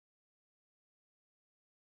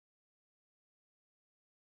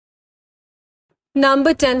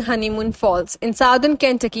Number 10, Honeymoon Falls. In southern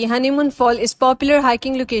Kentucky, Honeymoon Fall is a popular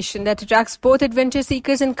hiking location that attracts both adventure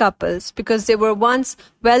seekers and couples because they were once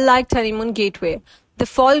well-liked honeymoon gateway. The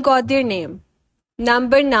fall got their name.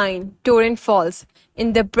 Number 9, Torrent Falls.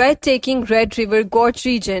 In the breathtaking Red River Gorge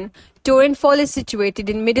region, Torrent Fall is situated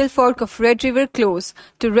in middle fork of Red River close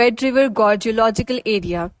to Red River Gorge geological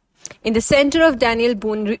area. In the center of Daniel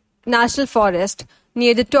Boone National Forest,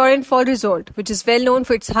 near the Torrent Fall Resort, which is well known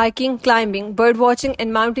for its hiking, climbing, birdwatching,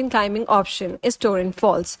 and mountain climbing option, is Torrent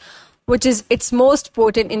Falls, which is its most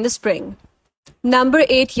potent in the spring. Number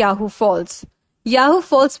 8, Yahoo Falls. Yahoo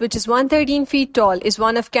Falls, which is 113 feet tall, is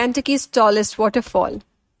one of Kentucky's tallest waterfall.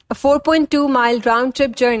 A 4.2-mile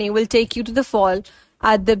round-trip journey will take you to the fall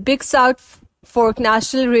at the Big South Fork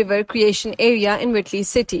National River Creation Area in Whitley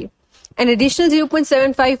City. An additional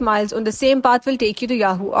 0.75 miles on the same path will take you to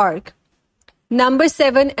Yahoo Arc. Number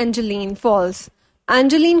 7, Angeline Falls.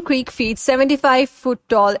 Angeline Creek feeds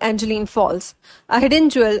 75-foot-tall Angeline Falls, a hidden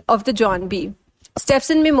jewel of the John B.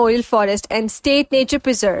 Stephenson Memorial Forest and State Nature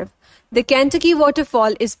Preserve. The Kentucky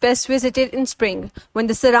waterfall is best visited in spring when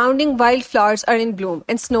the surrounding wildflowers are in bloom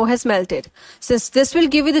and snow has melted, since this will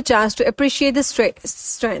give you the chance to appreciate the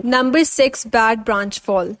strength. Number 6, Bad Branch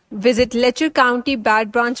Fall. Visit Letcher County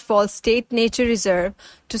Bad Branch Falls State Nature Reserve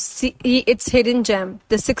to see its hidden gem,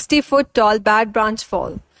 the 60-foot-tall Bad Branch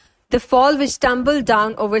Fall. The fall, which tumbled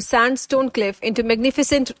down over sandstone cliff into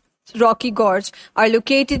magnificent Rocky Gorge, are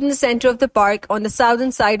located in the center of the park on the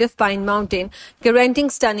southern side of Pine Mountain, guaranteeing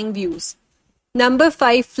stunning views. Number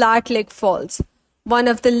 5, Flat Lake Falls. One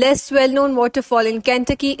of the less well-known waterfall in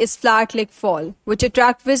Kentucky is Flat Lake Fall, which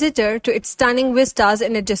attracts visitors to its stunning vistas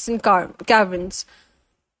and adjacent caverns.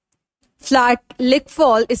 Flat Lake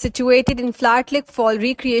Fall is situated in Flat Lake Fall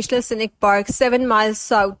Recreational Scenic Park, 7 miles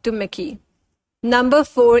south to Mickey. Number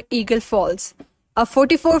 4, Eagle Falls. A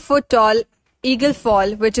 44-foot-tall Eagle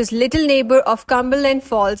Fall, which is little neighbor of Cumberland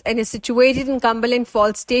Falls and is situated in Cumberland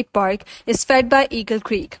Falls State Park, is fed by Eagle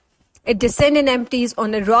Creek. It descends and empties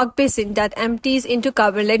on a rock basin that empties into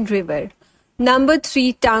Cumberland River. Number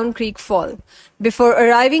 3, Town Creek Fall. Before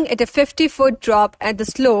arriving at a 50-foot drop at the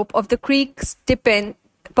slope of the creek's tip-end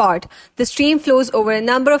part, the stream flows over a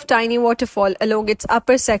number of tiny waterfalls along its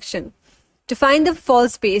upper section. To find the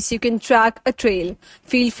fall's base, you can track a trail.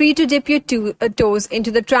 Feel free to dip your toes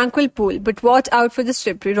into the tranquil pool, but watch out for the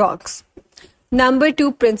slippery rocks. Number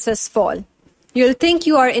 2, Princess Fall. You'll think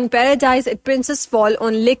you are in paradise at Princess Fall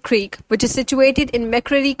on Lick Creek, which is situated in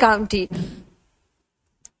McCreary County.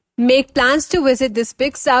 Make plans to visit this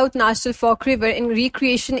Big South National Fork River in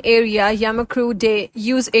recreation area Yamacru Day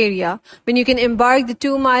Use area when you can embark the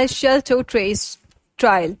 2-mile shell-toe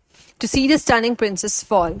trail to see the stunning Princess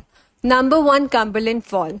Fall. Number 1, Cumberland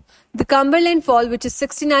Fall. The Cumberland Fall, which is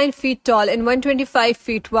 69 feet tall and 125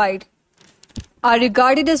 feet wide, are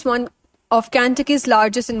regarded as one of Kentucky's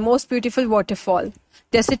largest and most beautiful waterfall.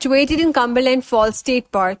 They are situated in Cumberland Falls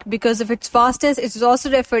State Park. Because of its vastness, it is also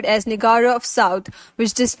referred as Niagara of South,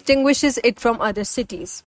 which distinguishes it from other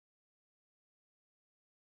cities.